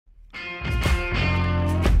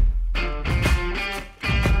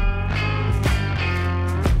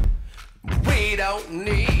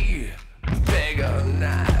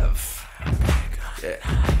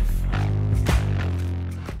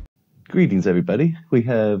Greetings, everybody. We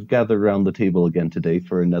have gathered around the table again today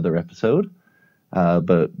for another episode.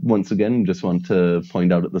 But once again, just want to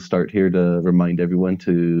point out at the start here to remind everyone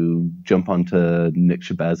to jump onto Nick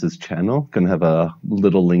Shabazz's channel. Going to have a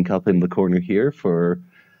little link up in the corner here for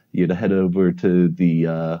you to head over to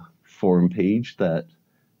the forum page that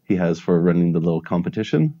he has for running the little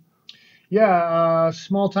competition. Yeah,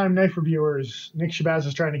 small-time knife reviewers. Nick Shabazz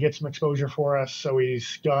is trying to get some exposure for us, so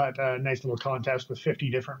he's got a nice little contest with 50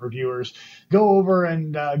 different reviewers. Go over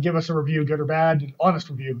and give us a review, good or bad. An honest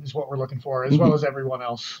review is what we're looking for, as well as everyone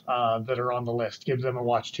else that are on the list. Give them a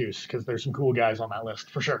watch, too, because there's some cool guys on that list,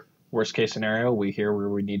 for sure. Worst case scenario, we hear where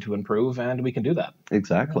we need to improve, and we can do that.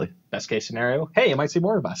 Exactly. Best case scenario, hey, you might see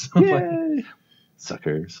more of us. Yay!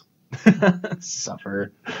 Suckers.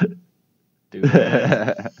 Suffer. Dude.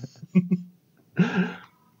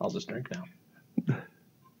 I'll just drink now.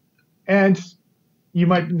 And you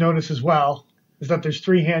might notice as well is that there's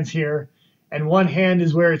 3 hands here, and 1 hand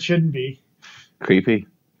is where it shouldn't be. Creepy.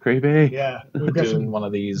 Creepy. Yeah, we've got some one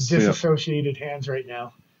of these disassociated hands right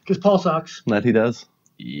now. Because Paul sucks. That he does.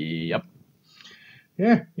 Yep.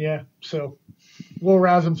 Yeah. So we'll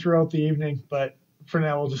rouse him throughout the evening, but for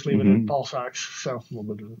now we'll just leave it at Paul sucks. So A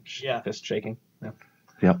little bit of fist shaking.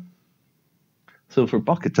 Yep. So for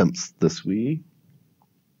buck attempts this week,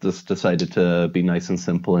 just decided to be nice and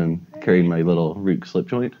simple and carry my little Rook slip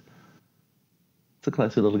joint. It's a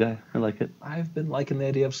classy little guy. I like it. I've been liking the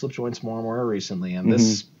idea of slip joints more and more recently, and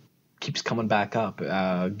this keeps coming back up,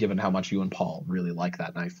 given how much you and Paul really like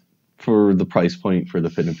that knife. For the price point, for the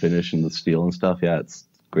fit and finish and the steel and stuff, yeah, it's a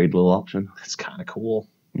great little option. It's kind of cool.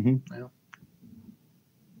 Mm-hmm. Yeah.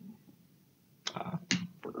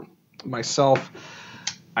 For myself,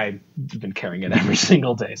 I've been carrying it every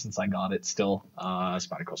single day since I got it still.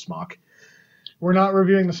 Spyderco Smock. we're not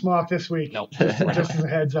reviewing the Smock this week. Nope. Just as a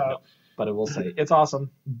heads up. Nope. But I will say, it's awesome.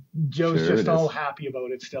 Joe's Sure just it all is. happy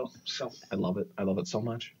about it still. So I love it. I love it so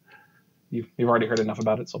much. You've already heard enough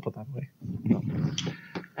about it, so I'll put that away.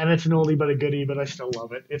 And it's an oldie but a goodie, but I still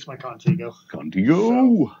love it. It's my Contigo.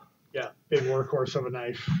 Contigo! Yeah, big workhorse of a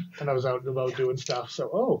knife. And I was out and about doing stuff.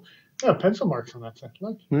 So, yeah, pencil marks on that side.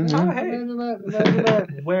 Look. Oh, hey. Imagine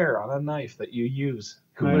that. Where on a knife that you use?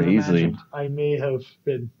 Who would easily. I may have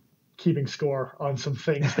been keeping score on some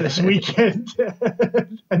things this weekend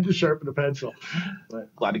and to sharpen a pencil.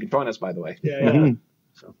 But, Glad you could join us, by the way. yeah.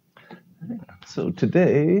 So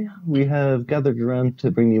today we have gathered around to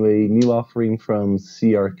bring you a new offering from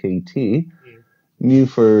CRKT. New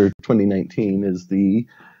for 2019 is the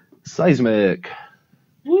Seismic.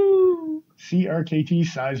 Woo! CRKT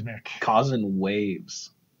Seismic. Causing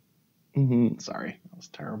waves. Mm-hmm. Sorry, that was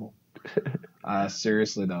terrible.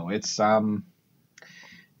 Seriously though, it's a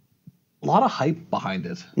lot of hype behind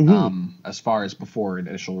it. As far as before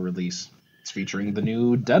initial release, it's featuring the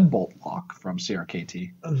new Deadbolt lock from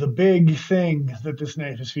CRKT. The big thing that this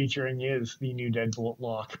knife is featuring is the new Deadbolt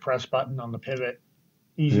lock. Press button on the pivot.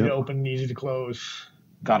 Easy to open, easy to close.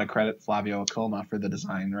 Gotta credit Flavio Acoma for the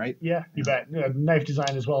design, right? Yeah, you bet. Knife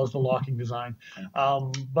design as well as the locking design.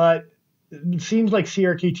 But it seems like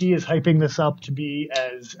CRKT is hyping this up to be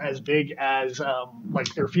as big as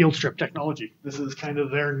like their field strip technology. This is kind of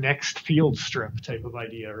their next field strip type of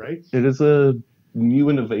idea, right? It is a new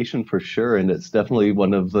innovation for sure, and it's definitely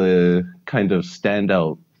one of the kind of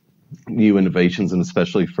standout new innovations, and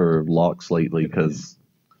especially for locks lately, because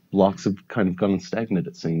locks have kind of gone stagnant,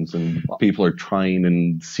 it seems, and people are trying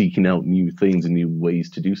and seeking out new things and new ways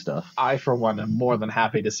to do stuff. I, for one, am more than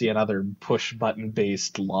happy to see another push button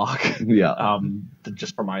based lock. Yeah.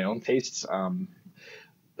 Just for my own tastes.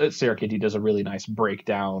 CRKT does a really nice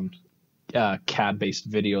breakdown CAD-based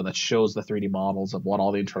video that shows the 3D models of what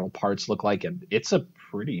all the internal parts look like, and it's a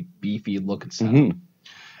pretty beefy looking setup.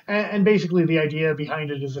 And basically the idea behind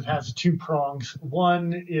it is it has 2 prongs.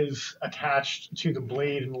 One is attached to the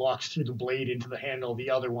blade and locks through the blade into the handle. The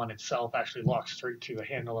other one itself actually locks straight to the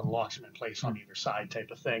handle and locks them in place on either side type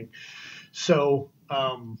of thing. So,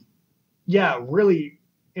 yeah, really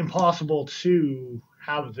impossible to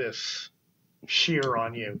have this shear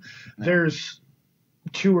on you. There's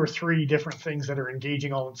 2 or 3 different things that are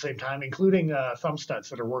engaging all at the same time, including thumb studs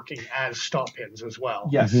that are working as stop pins as well.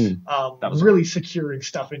 Yes. Really securing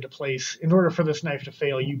stuff into place. In order for this knife to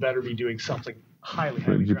fail, you better be doing something highly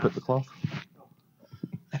Where did you put crafted. the cloth?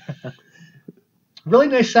 Really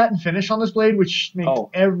nice satin finish on this blade, which makes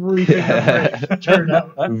everything turn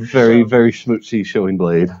out. Very, very smoochy showing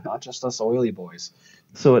blade. Not just us oily boys.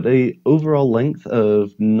 So at a overall length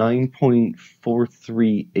of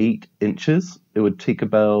 9.438 inches, it would take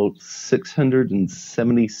about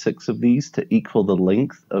 676 of these to equal the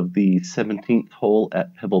length of the 17th hole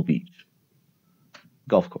at Pebble Beach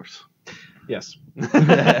golf course. Yes.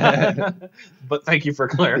 But thank you for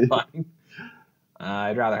clarifying.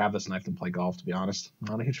 I'd rather have this knife than play golf, to be honest.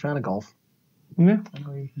 I'm not a huge fan of golf. Yeah.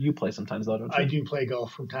 You play sometimes, though, don't you? I do play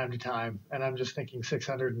golf from time to time, and I'm just thinking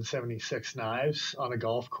 676 knives on a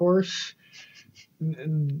golf course.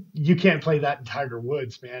 You can't play that in Tiger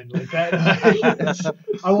Woods, man. Like that,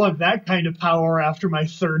 I want that kind of power after my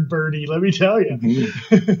third birdie. Let me tell you.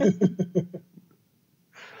 Mm-hmm.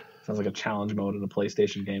 Sounds like a challenge mode in a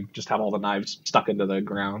PlayStation game. Just have all the knives stuck into the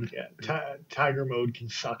ground. Yeah, Tiger mode can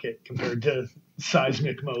suck it compared to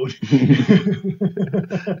seismic mode.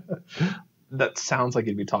 That sounds like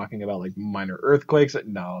you'd be talking about like minor earthquakes.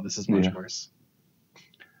 No, this is much worse.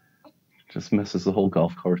 Just messes the whole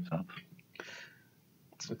golf course up.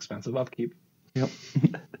 It's expensive upkeep. Yep.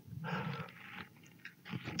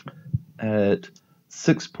 At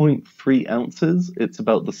 6.3 ounces, it's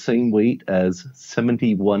about the same weight as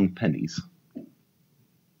 71 pennies.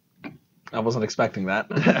 I wasn't expecting that.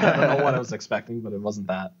 I don't know what I was expecting, but it wasn't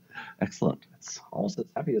that. Excellent. It's almost as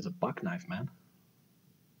heavy as a buck knife, man.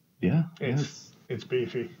 Yeah. It's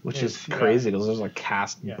beefy. Which is crazy because there's like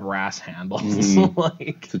cast brass handles.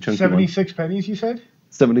 Like it's a chunky 76 pennies, you said?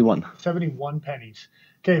 71. 71 pennies.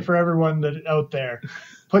 Okay, for everyone that out there,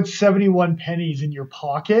 put 71 pennies in your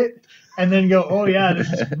pocket and then go, oh yeah,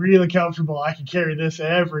 this is really comfortable. I can carry this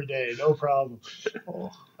every day, no problem.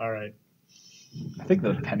 Oh, all right. I think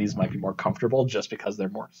the pennies might be more comfortable just because they're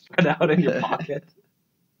more spread out in your pocket.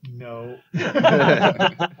 No.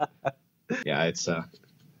 Yeah,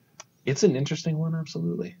 it's an interesting one,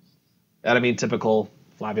 absolutely. And I mean, typical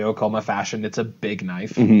Flavio Coma fashion, it's a big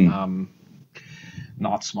knife. Mm-hmm.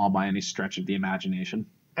 Not small by any stretch of the imagination.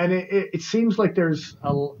 And it seems like there's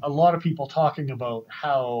a lot of people talking about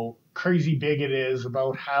how crazy big it is,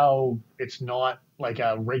 about how it's not like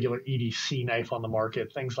a regular EDC knife on the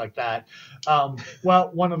market, things like that.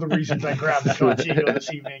 Well, one of the reasons I grabbed the Contigo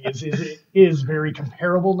this evening is it is very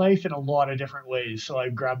comparable knife in a lot of different ways. So I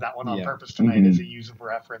grabbed that one on purpose tonight as a use of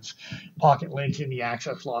reference. Pocket link in the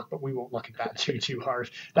access lock, but we won't look at that too hard.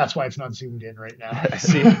 That's why it's not zoomed in right now. I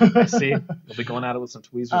see. You'll be going at it with some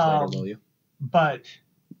tweezers later, will you? But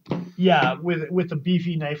yeah, with a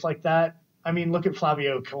beefy knife like that, I mean, look at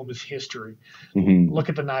Flavio Coma's history. Mm-hmm. Look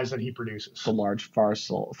at the knives that he produces. The large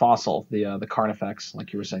fossil, the Carnifex,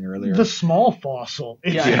 like you were saying earlier. The small fossil.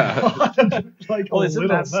 It's like well, isn't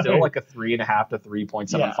that knife. still like a 3.5 to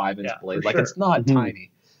 3.75 inch blade? Like it's not tiny.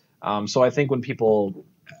 So I think when people,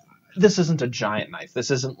 this isn't a giant knife. This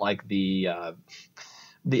isn't like the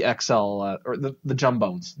XL or the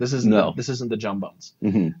Jumbones. This isn't the Jumbones.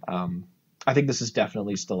 Mm-hmm. I think this is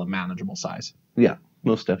definitely still a manageable size. Yeah,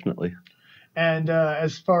 most definitely. And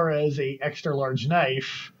as far as a extra large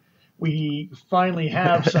knife, we finally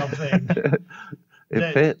have something.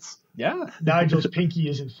 It fits. Yeah. Nigel's pinky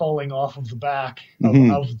isn't falling off of the back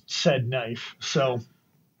of said knife. So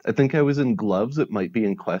I think I was in gloves. It might be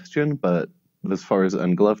in question, but as far as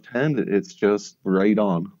ungloved hand, it's just right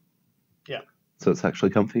on. Yeah. So it's actually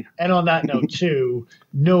comfy. And on that note, too,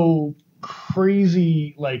 no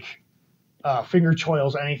crazy, like, finger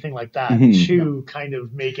choils, anything like that, to kind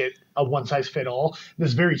of make it a one-size-fit-all.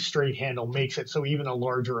 This very straight handle makes it so even a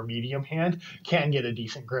large or a medium hand can get a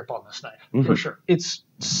decent grip on this knife, for sure. It's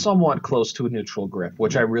somewhat close to a neutral grip,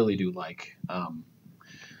 which I really do like.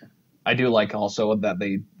 I do like also that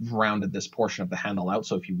they rounded this portion of the handle out,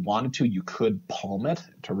 so if you wanted to, you could palm it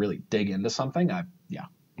to really dig into something.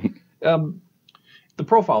 The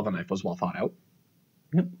profile of the knife was well thought out.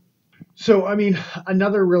 Yep. So, I mean,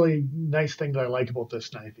 another really nice thing that I like about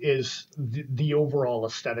this knife is the overall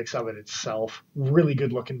aesthetics of it itself. Really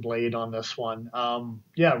good looking blade on this one.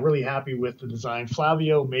 Really happy with the design.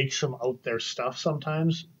 Flavio makes some out there stuff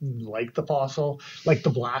sometimes, like the fossil, like the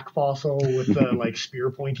black fossil with the like spear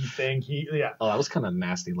pointy thing. Oh, that was kind of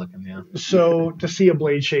nasty looking, yeah. So to see a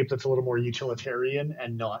blade shape that's a little more utilitarian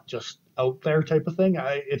and not just out there type of thing,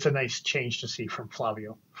 it's a nice change to see from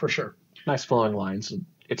Flavio, for sure. Nice flowing lines.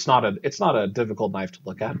 It's not a difficult knife to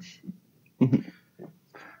look at.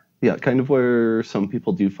 Yeah, kind of where some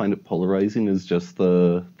people do find it polarizing is just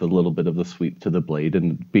the little bit of the sweep to the blade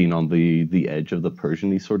and being on the edge of the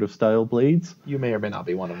Persian-y sort of style blades. You may or may not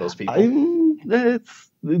be one of those people.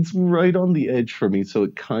 It's right on the edge for me, so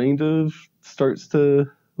it kind of starts to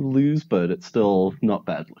lose, but it's still not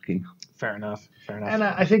bad looking. Fair enough. And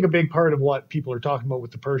I think a big part of what people are talking about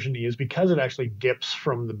with the Persian is because it actually dips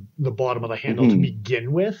from the bottom of the handle to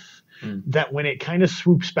begin with, that when it kind of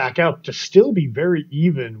swoops back up to still be very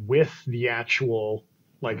even with the actual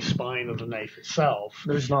like spine of the knife itself.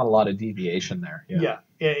 There's not a lot of deviation there. Yeah,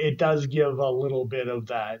 it does give a little bit of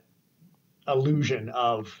that illusion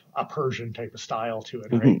of a Persian type of style to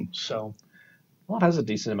it, right? So Well, it has a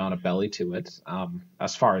decent amount of belly to it.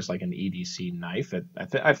 As far as like an EDC knife,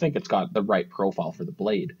 I think it's got the right profile for the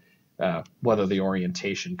blade. Whether the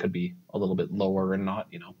orientation could be a little bit lower or not,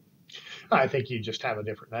 I think you just have a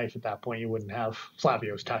different knife at that point. You wouldn't have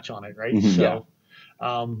Flavio's touch on it, right? Mhm.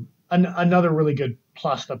 So, another really good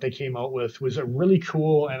plus that they came out with was a really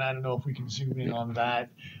cool, and I don't know if we can zoom in on that.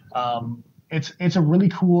 It's a really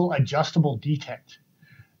cool adjustable detent.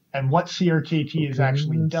 And what CRKT has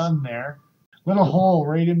actually done there, little hole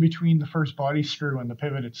right in between the first body screw and the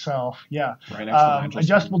pivot itself. Yeah. Right next to Nigel's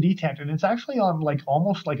Adjustable detent. And it's actually on like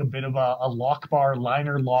almost like a bit of a lock bar,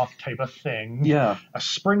 liner lock type of thing. Yeah. A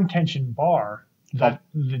spring tension bar that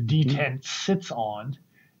the detent sits on,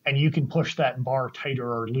 and you can push that bar tighter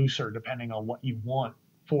or looser depending on what you want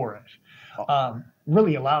for it.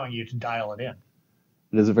 Really allowing you to dial it in.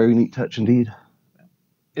 It is a very neat touch indeed.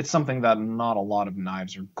 it's something that not a lot of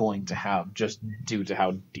knives are going to have just due to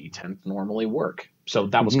how detent normally work. So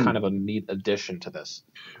that was kind of a neat addition to this.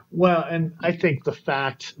 Well, and I think the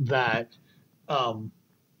fact that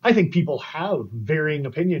I think people have varying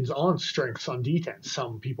opinions on strengths on detent.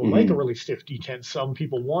 Some people like a really stiff detent. Some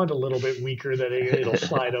people want a little bit weaker, that it'll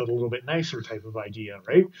slide out a little bit nicer type of idea,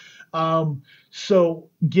 right? So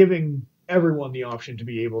giving everyone the option to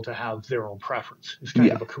be able to have their own preference is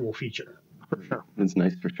kind of a cool feature. For sure. It's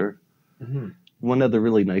nice for sure. One other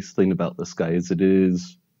really nice thing about this guy is it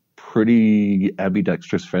is pretty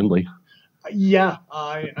ambidextrous friendly. Yeah,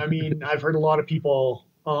 I mean, I've heard a lot of people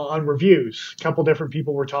on reviews, a couple different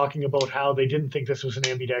people were talking about how they didn't think this was an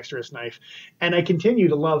ambidextrous knife. And I continue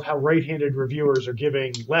to love how right-handed reviewers are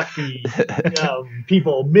giving lefty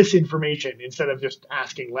people misinformation instead of just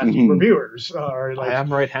asking lefty reviewers. Or like, I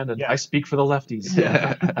am right-handed. Yeah. I speak for the lefties.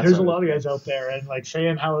 There's a lot of guys out there and like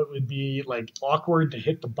saying how it would be like awkward to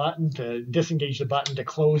hit the button, to disengage the button, to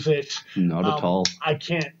close it. Not at all. I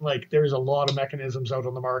can't, like, there's a lot of mechanisms out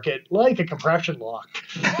on the market, like a compression lock.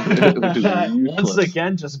 Once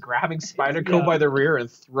again, just grabbing Spyderco by the rear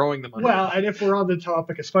and throwing them under. Well, and if we're on the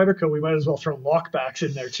topic of Spyderco, we might as well throw lockbacks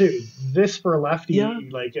in there too. This for a lefty,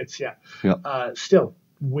 like it's still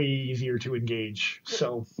way easier to engage.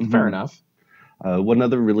 So fair enough. One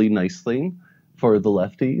other really nice thing for the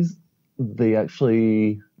lefties, they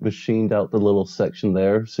actually machined out the little section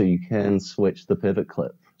there so you can switch the pivot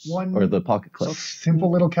clip or the pocket clip. Simple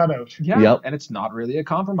little cutout. Yeah, and it's not really a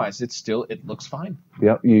compromise. It looks fine.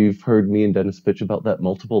 Yep, you've heard me and Dennis bitch about that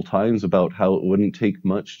multiple times about how it wouldn't take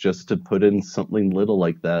much just to put in something little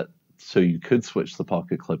like that so you could switch the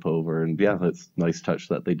pocket clip over. And yeah, it's a nice touch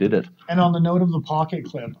that they did it. And on the note of the pocket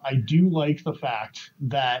clip, I do like the fact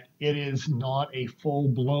that it is not a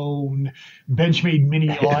full-blown Benchmade mini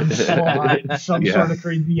on-slide, some sort of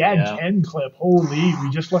crazy. The Ad 10 clip, holy, we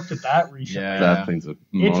just looked at that recently. Yeah. That thing's a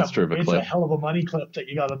monster of a clip. It's a hell of a money clip that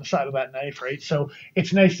you got on the side of that knife, right? So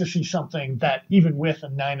it's nice to see something that even with a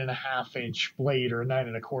 9.5-inch blade or a 9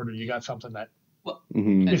 1/4, you got something that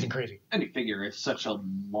isn't crazy. And you figure it's such a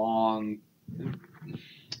long,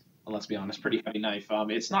 let's be honest, pretty heavy knife.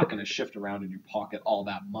 It's not going to shift around in your pocket all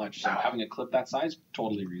that much. So having a clip that size,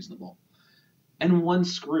 totally reasonable. And one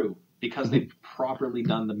screw, because they've properly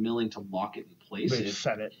done the milling to lock it in place. They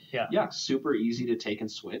set it, Yeah, super easy to take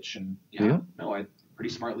and switch. And pretty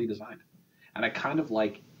smartly designed. And I kind of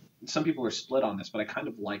like, some people are split on this, but I kind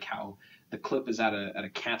of like how the clip is at a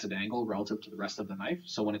canted angle relative to the rest of the knife.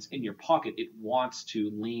 So when it's in your pocket, it wants to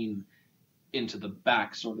lean into the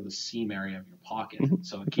back, sort of the seam area of your pocket.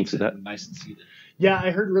 So it keeps it nice and seated. Yeah,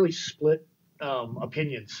 I heard really split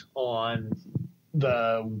opinions on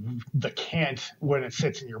the cant when it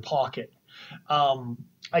sits in your pocket.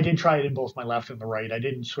 I did try it in both my left and the right. I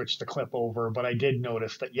didn't switch the clip over, but I did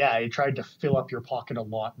notice that, it tried to fill up your pocket a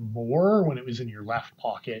lot more when it was in your left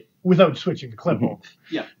pocket without switching the clip over.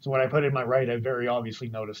 Yeah. So when I put it in my right, I very obviously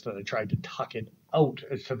noticed that I tried to tuck it out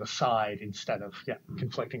to the side instead of,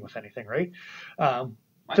 conflicting with anything, right? I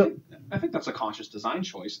think that's a conscious design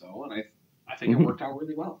choice, though, and I think it worked out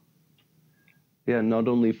really well. Yeah, not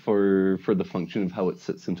only for the function of how it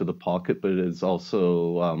sits into the pocket, but it is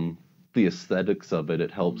also the aesthetics of it.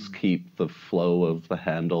 It helps keep the flow of the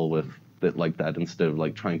handle with it like that instead of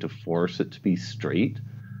like trying to force it to be straight.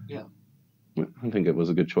 Yeah. I think it was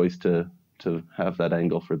a good choice to have that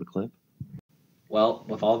angle for the clip. Well,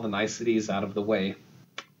 with all the niceties out of the way,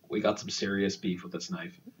 we got some serious beef with this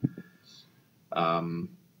knife.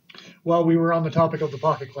 Well, we were on the topic of the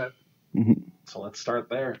pocket clip. So let's start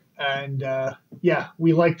there. And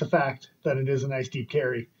we like the fact that it is a nice deep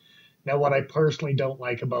carry. Now, what I personally don't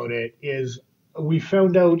like about it is we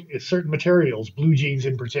found out certain materials, blue jeans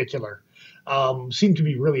in particular, seem to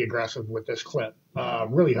be really aggressive with this clip.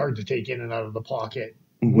 Really hard to take in and out of the pocket.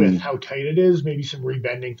 with how tight it is. Maybe some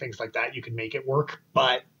rebending, things like that, you can make it work.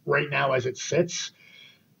 But right now, as it sits,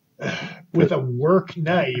 with a work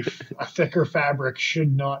knife, a thicker fabric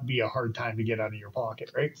should not be a hard time to get out of your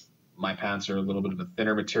pocket, right? My pants are a little bit of a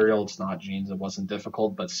thinner material. It's not jeans. It wasn't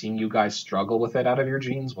difficult, but seeing you guys struggle with it out of your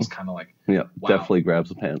jeans was kind of like, Yeah, wow. definitely grabs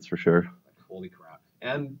the pants for sure. Like, holy crap.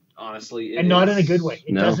 And honestly, and not in a good way.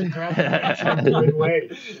 It No. doesn't grab the pants in a good way.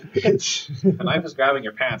 The knife is grabbing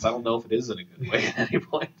your pants. I don't know if it is in a good way at any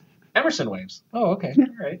point. Emerson waves. Oh, okay. All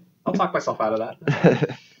right. I'll talk myself out of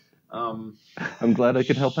that. I'm glad I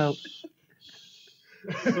could help out.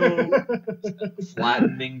 So,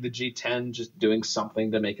 flattening the G10, just doing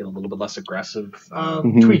something to make it a little bit less aggressive.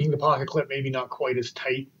 Tweaking the pocket clip, maybe not quite as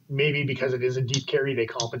tight. Maybe because it is a deep carry, they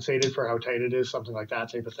compensated for how tight it is, something like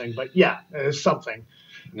that type of thing. But yeah, it's something.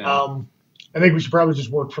 No. I think we should probably just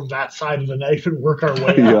work from that side of the knife and work our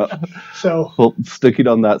way up. So, well, sticking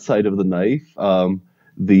on that side of the knife,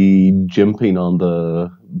 the jimping on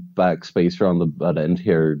the back spacer on the butt end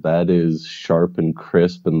here, that is sharp and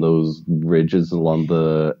crisp, and those ridges along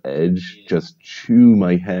the edge just chew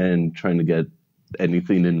my hand trying to get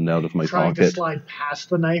anything in and out of my trying pocket. to slide past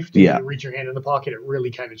the knife to reach your hand in the pocket, it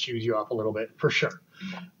really kind of chews you up a little bit, for sure.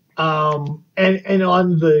 And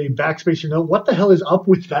on the backspacer note, what the hell is up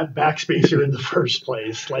with that backspacer in the first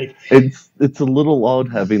place? Like, it's a little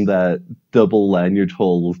odd having that double lanyard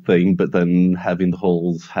hole thing, but then having the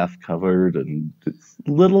holes half covered, and it's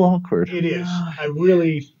a little awkward. It is. I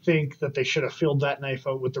really think that they should have filled that knife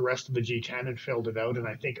out with the rest of the G10 and filled it out, and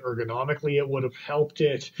I think ergonomically it would have helped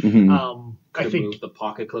it. I think moved the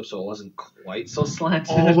pocket clip so it wasn't quite so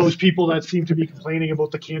slanted. All those people that seem to be complaining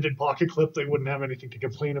about the canted pocket clip, they wouldn't have anything to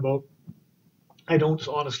complain about. I don't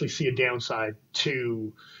honestly see a downside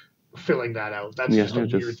to filling that out. That's just a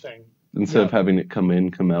weird thing. Instead of having it come in,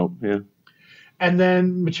 come out, And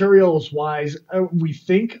then materials-wise, we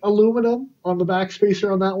think aluminum on the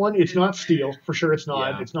backspacer on that one. It's not steel. For sure it's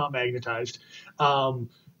not. Yeah. It's not magnetized.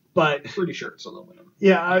 But pretty sure it's aluminum.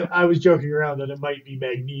 Yeah, I was joking around that it might be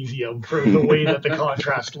magnesium for the way that the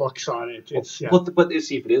contrast looks on it. But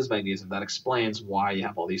see, if it is magnesium, that explains why you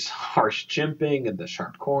have all these harsh jimping and the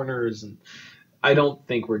sharp corners. And I don't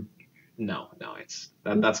think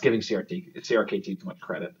that's giving CRKT too much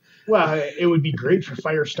credit. Well, it would be great for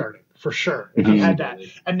fire starting, for sure, if you had that.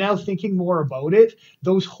 And now thinking more about it,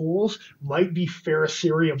 those holes might be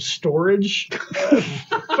ferrocerium storage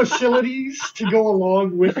facilities to go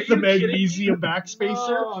along with the magnesium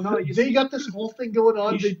backspacer. No, they got this whole thing going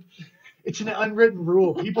on. It's an unwritten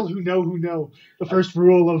rule. People who know. The first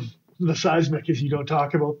rule of the seismic is you don't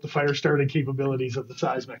talk about the fire starting capabilities of the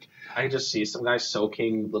seismic. I just see some guys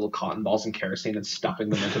soaking little cotton balls in kerosene and stuffing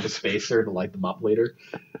them into the spacer to light them up later.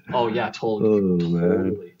 Oh yeah, totally.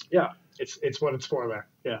 Man. Yeah, it's what it's for there.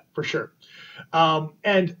 Yeah, for sure.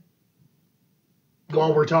 And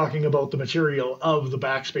while we're talking about the material of the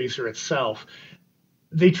backspacer itself,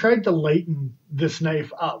 they tried to lighten this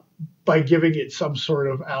knife up by giving it some sort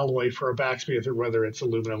of alloy for a backspacer, whether it's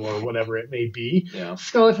aluminum or whatever it may be,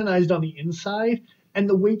 skeletonized on the inside, and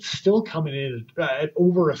the weight's still coming in at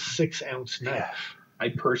over a 6-ounce knife. I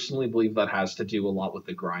personally believe that has to do a lot with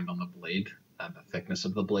the grind on the blade and the thickness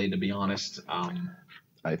of the blade, to be honest.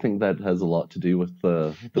 I think that has a lot to do with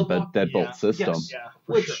the Deadbolt system. Yes,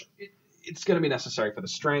 which it's going to be necessary for the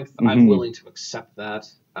strength. I'm willing to accept that.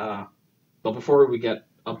 But before we get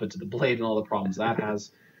up into the blade and all the problems that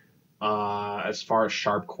has, as far as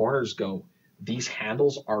sharp corners go, these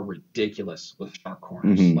handles are ridiculous with sharp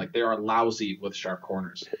corners. Like, they are lousy with sharp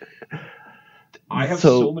corners. I have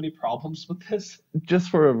so many problems with this. Just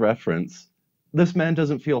for a reference, this man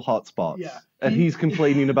doesn't feel hot spots. Yeah. And he's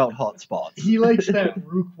complaining about hot spots. He likes that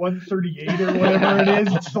Rook 138 or whatever it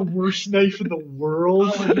is. It's the worst knife in the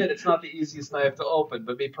world. I'll admit it's not the easiest knife to open,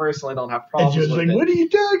 but me personally, I don't have problems with it. What are you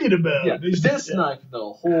talking about? Yeah, this knife,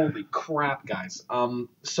 though, holy crap, guys.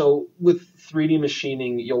 So with 3D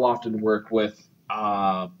machining, you'll often work with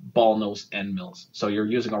ball nose end mills. So you're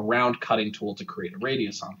using a round cutting tool to create a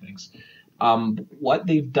radius on things. What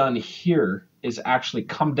they've done here is actually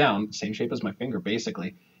come down, same shape as my finger,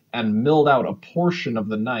 basically, and milled out a portion of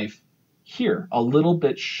the knife here, a little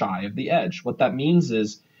bit shy of the edge. What that means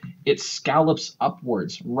is it scallops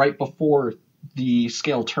upwards right before the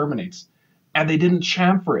scale terminates. And they didn't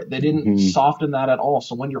chamfer it. They didn't soften that at all.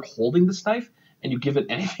 So when you're holding this knife and you give it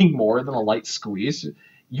anything more than a light squeeze,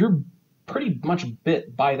 you're pretty much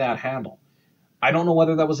bit by that handle. I don't know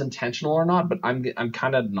whether that was intentional or not, but I'm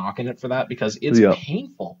kind of knocking it for that because it's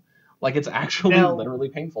painful. Like, it's actually Now, literally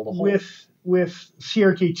painful to hold. With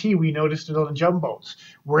CRKT, we noticed it on the jumbos,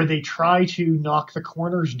 where they try to knock the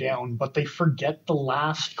corners down, but they forget the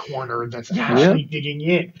last corner that's actually digging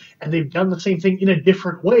in. And they've done the same thing in a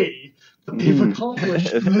different way, but they've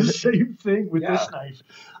accomplished the same thing with this knife.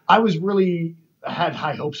 I had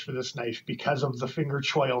high hopes for this knife because of the finger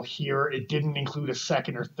choil here. It didn't include a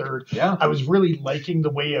second or third. Yeah. I was really liking the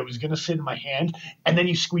way it was going to sit in my hand, and then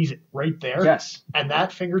you squeeze it right there. Yes. And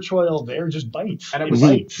that finger choil there just bites. And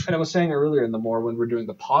bites. And I was saying earlier in the more when we're doing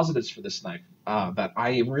the positives for this knife, that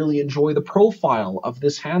I really enjoy the profile of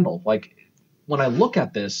this handle. Like, when I look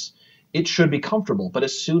at this, it should be comfortable, but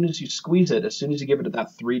as soon as you squeeze it, as soon as you give it that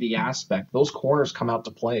 3D aspect, those corners come out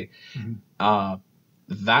to play.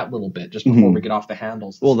 That little bit just before we get off the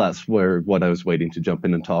handles. Well, that's what I was waiting to jump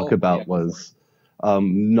in and talk about was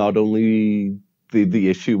not only the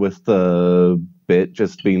issue with the bit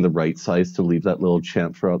just being the right size to leave that little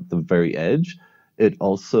chamfer at the very edge, it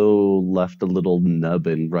also left a little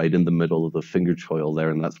nubbin right in the middle of the finger choil there,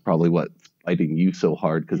 and that's probably what's biting you so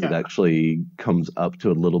hard because it actually comes up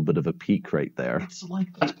to a little bit of a peak right there. It's like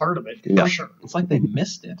that's part of it, for sure. It's like they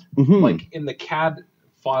missed it. Like in the CAD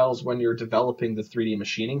files when you're developing the 3D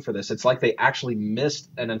machining for this, it's like they actually missed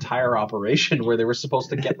an entire operation where they were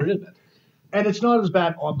supposed to get rid of it. And it's not as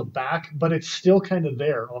bad on the back, but it's still kind of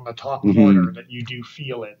there on the top corner that you do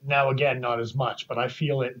feel it. Now, again, not as much, but I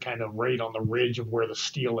feel it kind of right on the ridge of where the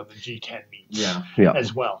steel and the G10 meets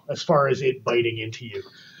as well, as far as it biting into you.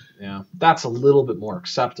 Yeah, that's a little bit more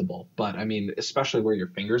acceptable. But, I mean, especially where your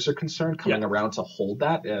fingers are concerned, coming around to hold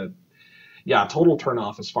that, total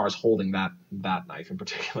turnoff as far as holding that knife in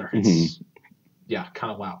particular. It's,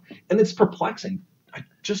 kind of wow. And it's perplexing. I'm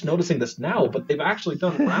just noticing this now, but they've actually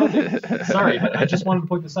done rounding. Sorry, but I just wanted to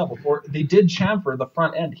point this out before. They did chamfer the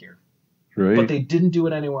front end here. Right. But they didn't do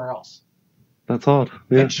it anywhere else. That's odd.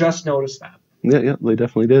 Yeah. I just noticed that. Yeah, they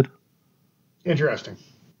definitely did. Interesting.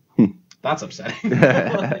 That's upsetting.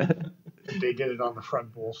 They did it on the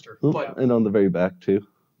front bolster. And on the very back, too.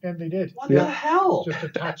 And they did. What the hell? Just a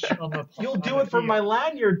touch on the. You'll do it for my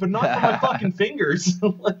lanyard, but not for my fucking fingers.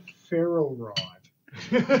 Ferro rod.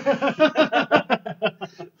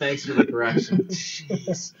 Thanks for the correction.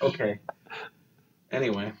 Jeez. Okay.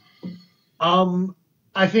 Anyway.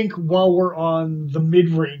 I think while we're on the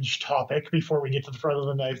mid-range topic, before we get to the front of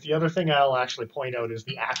the knife, the other thing I'll actually point out is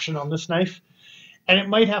the action on this knife. And it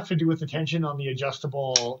might have to do with the tension on the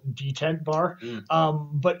adjustable detent bar.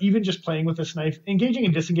 But even just playing with this knife, engaging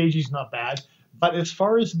and disengaging is not bad. But as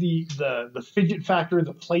far as the fidget factor,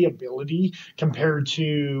 the playability compared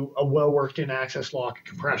to a well-worked in access lock, a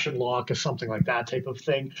compression lock, or something like that type of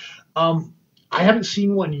thing, I haven't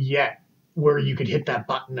seen one yet where you could hit that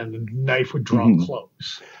button and the knife would draw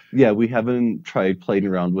close. Yeah, we haven't tried playing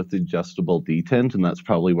around with the adjustable detent, and that's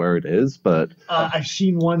probably where it is. But I've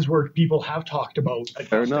seen ones where people have talked about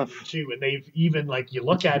fair enough too, and they've even you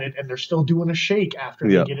look at it and they're still doing a shake after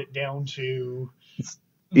they get it down to.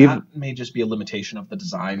 That may just be a limitation of the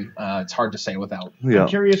design. It's hard to say without. I'm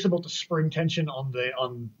curious about the spring tension on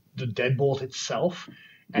the deadbolt itself,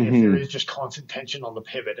 and if there is just constant tension on the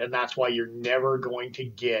pivot, and that's why you're never going to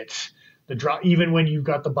get the drop. Even when you've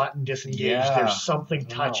got the button disengaged, there's something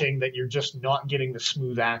touching that you're just not getting the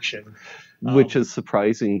smooth action. Which is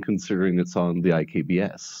surprising considering it's on the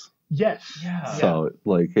IKBS. Yes. Yeah. So,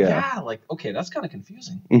 okay, that's kind of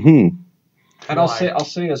confusing. Mm-hmm. And I'll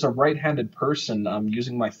say as a right-handed person,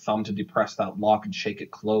 using my thumb to depress that lock and shake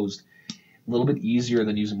it closed, a little bit easier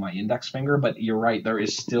than using my index finger. But you're right, there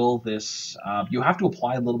is still this. You have to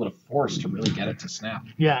apply a little bit of force to really get it to snap.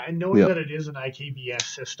 Yeah, and knowing that it is an IKBS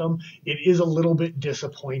system, it is a little bit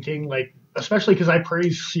disappointing. Especially because I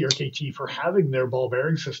praise CRKT for having their ball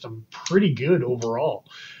bearing system pretty good overall.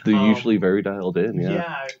 They're usually very dialed in.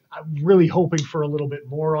 Yeah, I'm really hoping for a little bit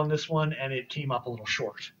more on this one, and it came up a little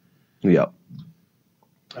short. Yeah.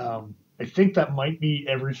 I think that might be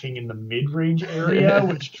everything in the mid-range area,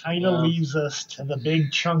 which kind of leaves us to the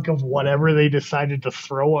big chunk of whatever they decided to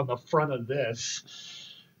throw on the front of this.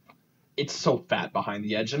 It's so fat behind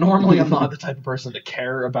the edge, and normally I'm not the type of person to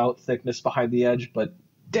care about thickness behind the edge, but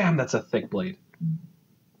damn, that's a thick blade.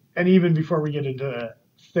 And even before we get into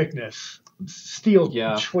thickness, steel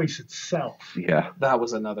choice itself. Yeah, that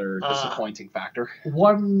was another disappointing factor.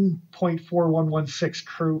 1.4116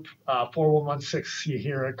 croup, 4116, you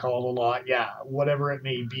hear it called a lot. Yeah, whatever it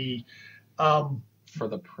may be. For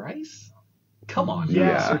the price? Come on,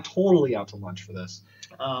 guys. You're totally out to lunch for this.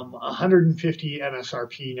 150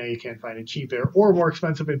 MSRP. Now you can't find it cheap there or more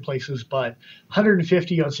expensive in places, but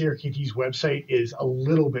 150 on CRKT's website is a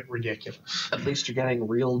little bit ridiculous. At least you're getting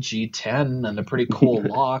real G10 and a pretty cool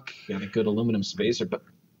lock and a good aluminum spacer, but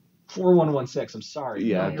 4116. I'm sorry.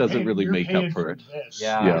 Yeah, No, it you're doesn't paying- really you're make up paying for it. This.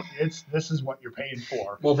 Yeah. This is what you're paying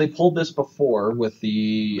for. Well, they pulled this before with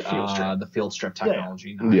the Field strip. the field strip Yeah, yeah.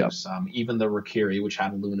 technology knives. Even the Rakiri, which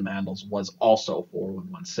had aluminum handles, was also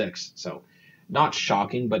 4116. So, not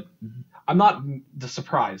shocking, but I'm not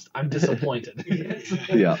surprised. I'm disappointed.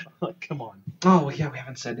 Yeah. Like, come on. Oh yeah, we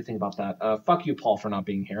haven't said anything about that. Fuck you, Paul, for not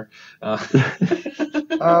being here.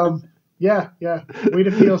 Yeah. Way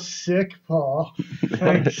to feel sick, Paul.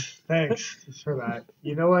 Thanks for that.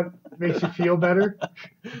 You know what makes you feel better?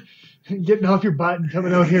 Getting off your butt and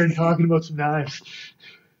coming out here and talking about some knives.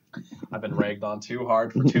 I've been ragged on too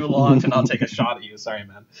hard for too long to not take a shot at you. Sorry,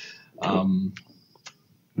 man.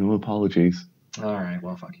 No apologies. All right.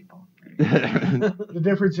 Well, fuck you, Paul. The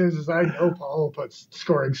difference is I know Paul puts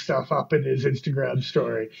scoring stuff up in his Instagram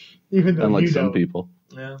story, even though Unlike you some don't. people.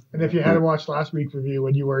 Yeah. And if you hadn't watched last week's review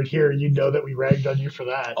when you weren't here, you'd know that we ragged on you for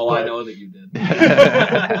that. Oh, but... I know that you did.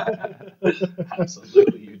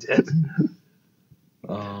 Absolutely, you did.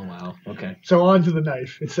 Oh, wow. Okay. So on to the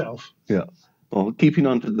knife itself. Yeah. Well, keeping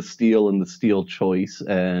on to the steel and the steel choice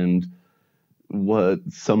and what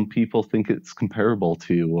some people think it's comparable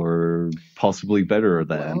to or possibly better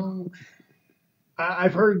than. Well,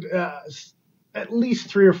 I've heard at least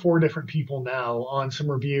 3 or 4 different people now on some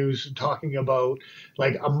reviews talking about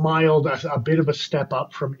like a bit of a step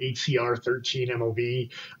up from HCR 13 MOV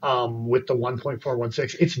with the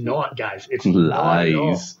 1.416. It's not, guys. It's not at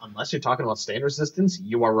all. Lies. Unless you're talking about stain resistance,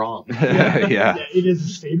 you are wrong. Yeah. It is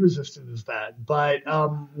as stain resistant as that. But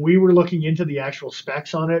we were looking into the actual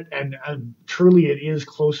specs on it, and truly it is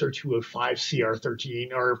closer to a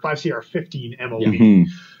 5CR13 or 5CR15 MOV. Mhm.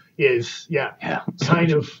 Is Yeah.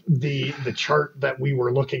 kind of the chart that we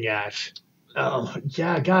were looking at.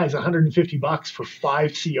 Guys, $150 for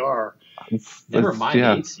 5CR. Never mind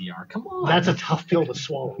yeah, 8CR. Come on. That's a tough pill to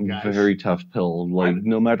swallow, guys. very tough pill. Like,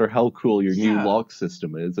 no matter how cool your new Yeah. lock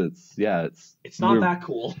system is, it's not that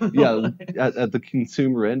cool. Yeah, at the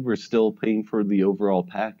consumer end, we're still paying for the overall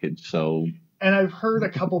package. So, And I've heard a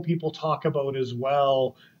couple people talk about as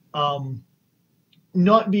well,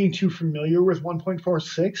 not being too familiar with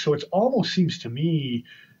 1.46. So it almost seems to me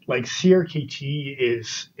like CRKT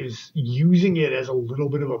is using it as a little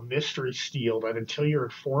bit of a mystery steel that until you're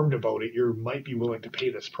informed about it, you might be willing to pay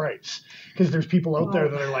this price. Because there's people out there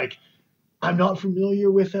that are like, I'm not familiar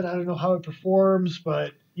with it. I don't know how it performs,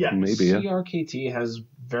 but yeah. maybe, yeah. CRKT has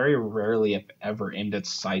very rarely, if ever, aimed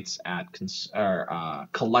its sights at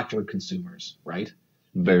collector consumers, right?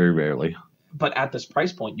 Very rarely. But at this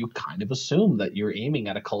price point, you kind of assume that you're aiming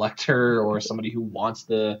at a collector or somebody who wants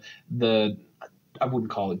the I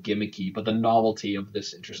wouldn't call it gimmicky, but the novelty of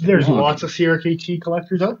this interesting. There's look. lots of CRKT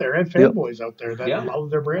collectors out there and fanboys out there that love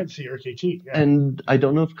their brand CRKT. Yeah. And I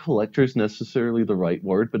don't know if collector is necessarily the right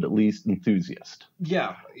word, but at least enthusiast.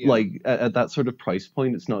 Yeah. Like at that sort of price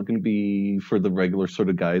point, it's not going to be for the regular sort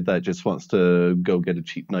of guy that just wants to go get a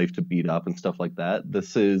cheap knife to beat up and stuff like that.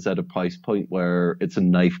 This is at a price point where it's a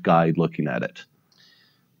knife guide looking at it.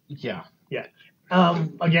 Yeah.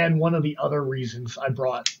 Again, one of the other reasons I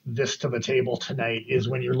brought this to the table tonight is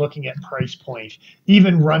when you're looking at price point,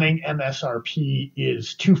 even running MSRP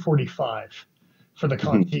is $245 for the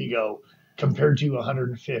Contigo compared to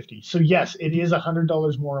 $150. So yes, it is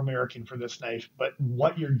 $100 more American for this knife, but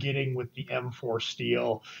what you're getting with the M4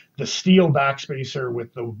 steel, the steel backspacer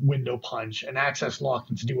with the window punch, an access lock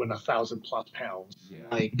that's doing 1,000+ pounds.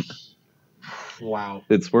 Like, wow.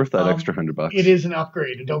 It's worth that extra $100. It is an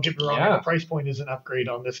upgrade, and don't get me wrong, Yeah. the price point is an upgrade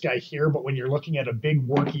on this guy here. But when you're looking at a big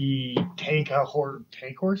worky tank horse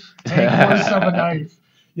of a knife,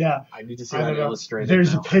 yeah, I need to see I that don't know. illustrated.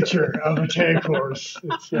 There's now. a picture of a tank horse.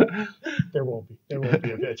 There won't be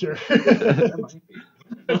a picture. There might be.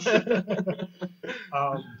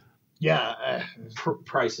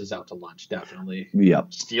 Price is out to lunch, definitely.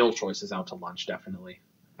 Yep. Steel choice is out to lunch, definitely.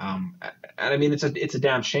 And I mean, it's a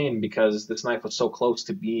damn shame because this knife was so close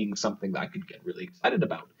to being something that I could get really excited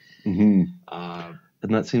about. Mm-hmm.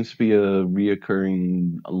 And that seems to be a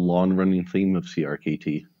reoccurring, long-running theme of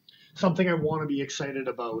CRKT. Something I want to be excited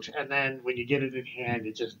about, and then when you get it in hand,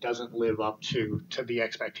 it just doesn't live up to the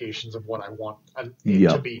expectations of what I want it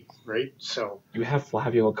to be, right? So you have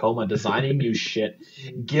Flavio Acoma designing you shit.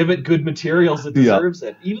 Give it good materials; it deserves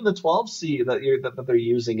it. Even the 12C that they're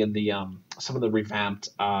using in the some of the revamped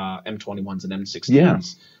M21s and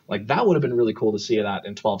M16s, like that would have been really cool to see that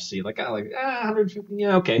in 12C. Like 150,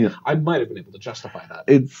 yeah, okay. Yeah. I might have been able to justify that.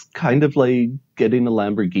 It's kind of like getting a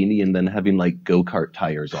Lamborghini and then having like go-kart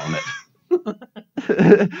tires on it.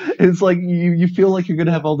 It's like you feel like you're going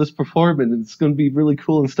to have all this performance and it's going to be really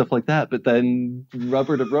cool and stuff like that, but then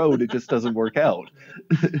rubber to road, it just doesn't work out.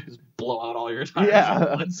 blow out all your tires Yeah.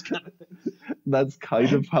 at once kind of thing. That's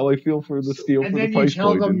kind of how I feel for the steel And for then the you price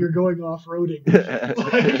tell them point. you're going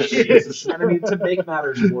off-roading. Jesus. And I mean, to make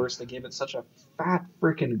matters worse, they gave it such a fat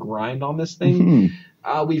freaking grind on this thing.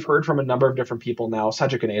 We've heard from a number of different people now,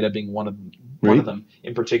 Cedric and Ada being one of them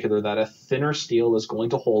in particular, that a thinner steel is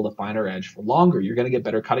going to hold a finer edge for longer. You're going to get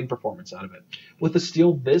better cutting performance out of it. With a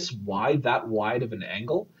steel this wide, that wide of an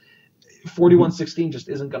angle, 4116 just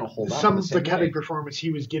isn't going to hold up. Some of the cutting performance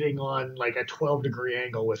he was getting on like a 12-degree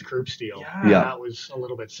angle with croup steel. Yeah. That was a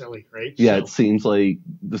little bit silly, right? Yeah, it seems like,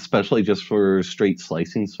 especially just for straight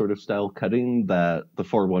slicing sort of style cutting, that the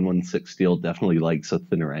 4116 steel definitely likes a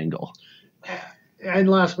thinner angle. And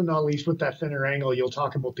last but not least, with that thinner angle, you'll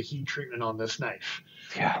talk about the heat treatment on this knife.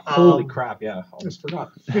 Yeah. Holy crap, yeah. Almost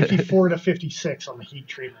forgot. 54 to 56 on the heat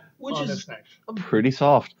treatment Which on is this knife. Pretty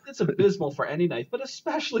soft. It's abysmal for any knife, but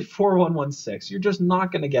especially 4116. You're just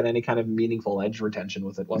not going to get any kind of meaningful edge retention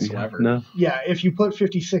with it whatsoever. No. Yeah, if you put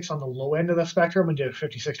 56 on the low end of the spectrum and did a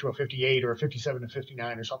 56 to a 58 or a 57 to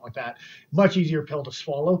 59 or something like that, much easier pill to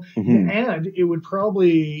swallow. And it would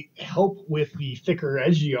probably help with the thicker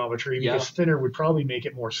edge geometry because thinner would probably make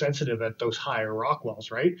it more sensitive at those higher rock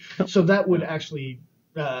walls, right? So that would actually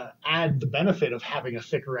add the benefit of having a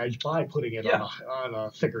thicker edge by putting it on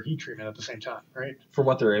a thicker heat treatment at the same time, right? For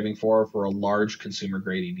what they're aiming for a large consumer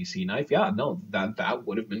grade EDC knife, that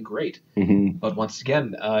would have been great. But once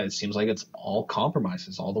again, it seems like it's all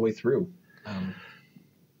compromises all the way through.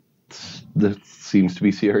 That seems to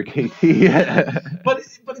be CRKT.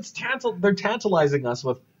 but it's they're tantalizing us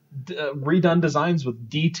with redone designs with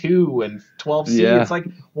D2 and 12C. It's like,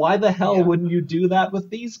 why the hell wouldn't you do that with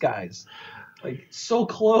these guys? Like, so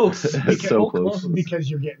close. So close. Because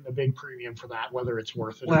you're getting a big premium for that, whether it's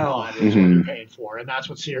worth it or not, is what you're paying for. And that's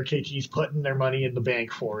what CRKT's putting their money in the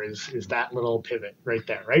bank for, is that little pivot right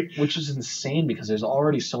there, right? Which is insane because there's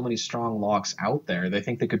already so many strong locks out there. They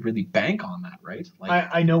think they could really bank on that, right? Like,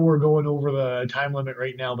 I know we're going over the time limit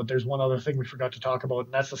right now, but there's one other thing we forgot to talk about,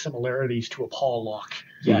 and that's the similarities to a pawl lock.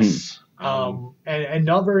 Yes. And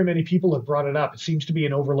not very many people have brought it up. It seems to be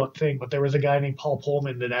an overlooked thing, but there was a guy named Paul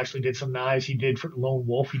Pullman that actually did some knives. He did for Lone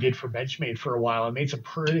Wolf. He did for Benchmade for a while and made some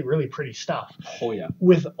really pretty stuff. Oh, yeah.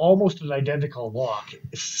 With almost an identical lock.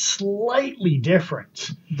 Slightly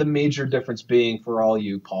different. The major difference being, for all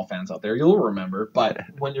you Paul fans out there, you'll remember, but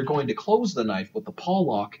when you're going to close the knife with the Paul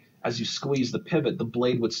lock, as you squeeze the pivot, the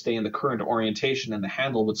blade would stay in the current orientation and the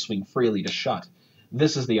handle would swing freely to shut.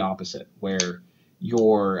 This is the opposite, where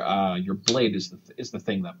your blade is the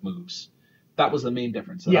thing that moves. That was the main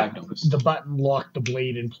difference that I've noticed. The button locked the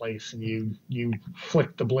blade in place, and you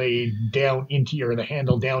flick the blade down into the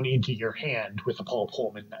handle down into your hand with a Paul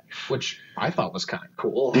Pullman knife, which I thought was kind of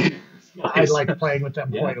cool. I like playing with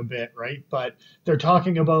them quite a bit, right? But they're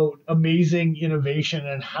talking about amazing innovation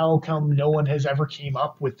and how come no one has ever came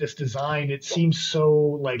up with this design. It seems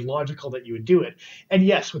so logical that you would do it. And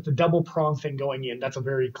yes, with the double prong thing going in, that's a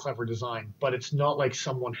very clever design, but it's not like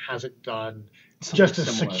someone hasn't done just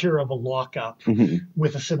as secure of a lockup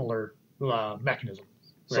with a similar mechanism.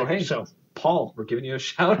 Right? So Paul, we're giving you a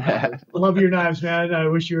shout out. Love your knives, man. I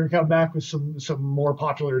wish you would come back with some more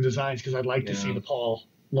popular designs, because I'd like to see the Paul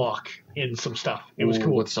lock in some stuff. It was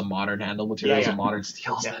cool. With some modern handle materials and modern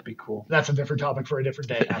steels. That'd be cool. That's a different topic for a different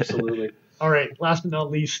day. Absolutely. All right, last but not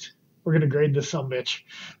least, we're going to grade this sumbitch.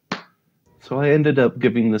 So I ended up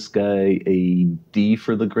giving this guy a D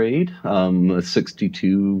for the grade, a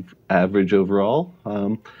 62 average overall.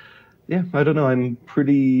 I don't know. I'm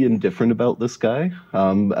pretty indifferent about this guy,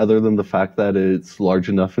 other than the fact that it's large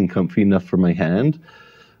enough and comfy enough for my hand.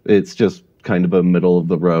 It's just kind of a middle of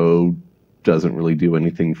the road, doesn't really do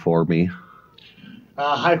anything for me.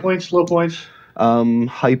 High points, low points?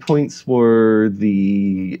 High points were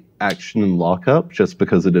the action and lockup, just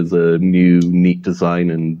because it is a new, neat design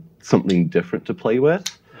and something different to play with.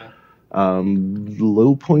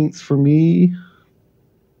 Low points for me,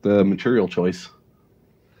 the material choice.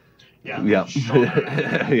 Yeah. Yeah.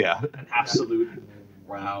 Absolute.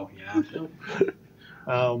 Wow. Yeah.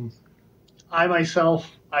 I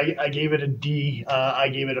myself, I gave it a D. I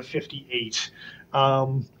gave it a 58.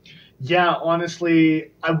 Honestly,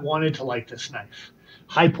 I wanted to like this knife.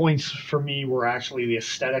 High points for me were actually the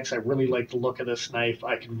aesthetics. I really like the look of this knife.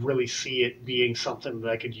 I could really see it being something that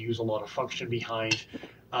I could use a lot of function behind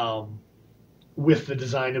with the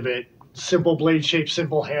design of it. Simple blade shape,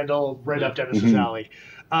 simple handle, right up Dennis's alley.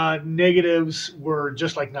 Negatives were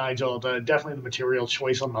just like Nigel, definitely the material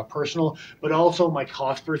choice on my personal, but also my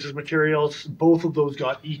cost versus materials. Both of those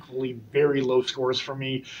got equally very low scores for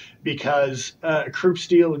me because Krupp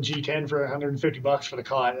steel and G10 for $150 for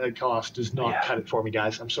the cost does not cut it for me,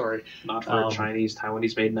 guys. I'm sorry. Not for a Chinese,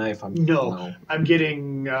 Taiwanese made knife. No, I'm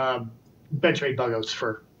getting benchmade bugouts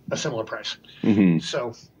for a similar price.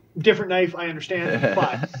 So different knife, I understand,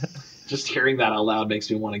 but just hearing that out loud makes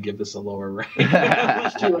me want to give this a lower rank.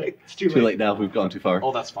 It's too late. It's too late now. We've gone too far.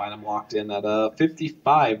 Oh, that's fine. I'm locked in at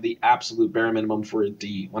 55, the absolute bare minimum for a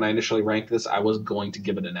D. When I initially ranked this, I was going to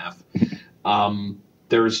give it an F.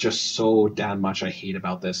 There's just so damn much I hate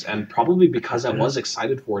about this, and probably because I was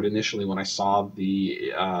excited for it initially when I saw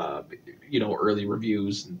the early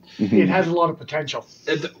reviews. It has a lot of potential.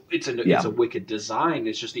 It's a wicked design.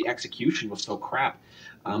 It's just the execution was so crap.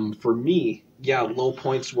 For me, low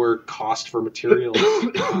points were cost for material.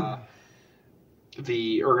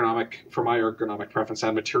 The ergonomic, for my ergonomic preference,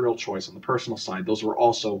 and material choice on the personal side. Those were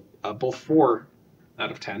also both 4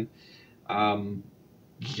 out of 10.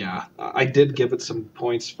 I did give it some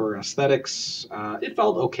points for aesthetics. It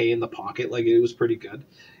felt okay in the pocket, like it was pretty good.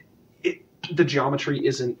 The geometry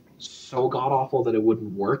isn't so god-awful that it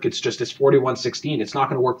wouldn't work. It's 4116. It's not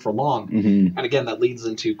going to work for long. And again, that leads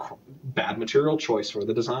into bad material choice for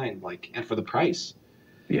the design, and for the price.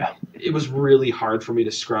 Yeah. It was really hard for me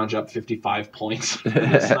to scrounge up 55 points for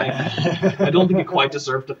this knife. I don't think it quite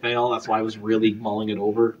deserved to fail. That's why I was really mulling it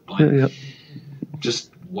over. But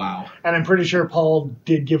just wow. And I'm pretty sure Paul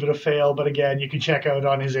did give it a fail, but again, you can check out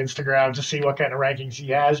on his Instagram to see what kind of rankings he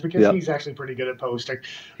has, because he's actually pretty good at posting.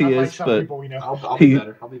 He Unlike is, some but people we know. I'll be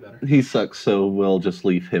better. I'll be better. He sucks, so we'll just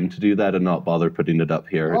leave him to do that and not bother putting it up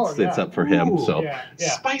here. It's up for him. So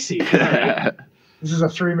Spicy. This is a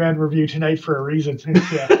 3-man review tonight for a reason. So.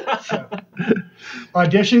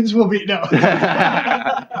 Auditions will be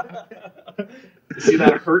See,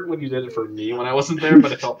 that hurt when you did it for me when I wasn't there,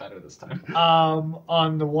 but it felt better this time.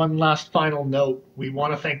 On the one last final note, we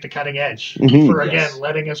want to thank the Cutting Edge for, again,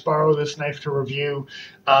 letting us borrow this knife to review.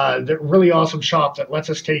 They're a really awesome shop that lets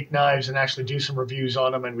us take knives and actually do some reviews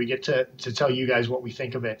on them, and we get to tell you guys what we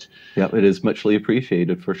think of it. Yeah, it is muchly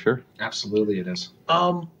appreciated for sure. Absolutely it is.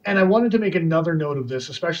 And I wanted to make another note of this,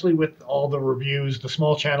 especially with all the reviews, the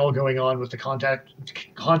small channel going on with the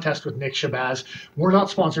contest with Nick Shabazz. We're not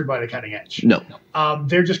sponsored by the Cutting Edge. No.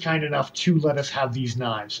 They're just kind enough to let us have these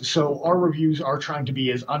knives. So our reviews are trying to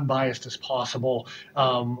be as unbiased as possible.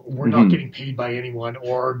 We're not getting paid by anyone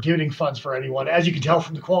or giving funds for anyone, as you can tell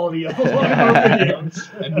from the quality of a lot of our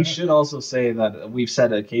videos. And we should also say that we've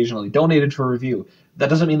said occasionally donated for review. That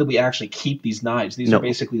doesn't mean that we actually keep these knives. These are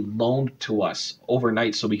basically loaned to us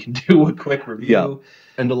overnight so we can do a quick review. Yeah.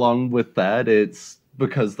 And along with that, it's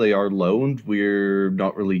because they are loaned, we're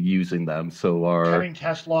not really using them. So our cutting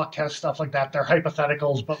test, lock test, stuff like that, they're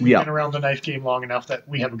hypotheticals, but we've been around the knife game long enough that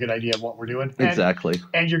we have a good idea of what we're doing. Exactly.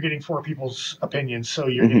 And you're getting 4 people's opinions, so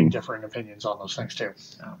you're getting differing opinions on those things too.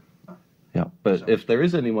 Yeah, but if there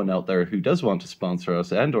is anyone out there who does want to sponsor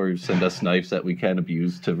us and or send us knives that we can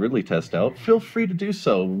abuse to really test out, feel free to do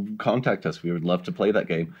so. Contact us. We would love to play that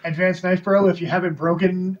game. Advanced Knife Bro, if you haven't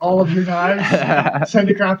broken all of your knives, send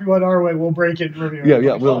a crappy one our way. We'll break it and review it.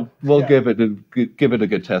 Yeah, we'll give it a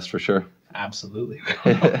good test for sure. Absolutely.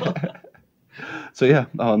 So yeah,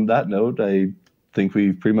 on that note, I think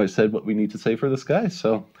we've pretty much said what we need to say for this guy.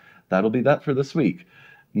 So that'll be that for this week.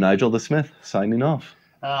 Nigel the Smith signing off.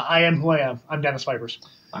 I am who I am. I'm Dennis Vipers.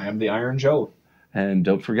 I am the Iron Joe. And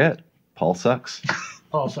don't forget, Paul sucks.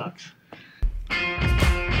 Paul sucks.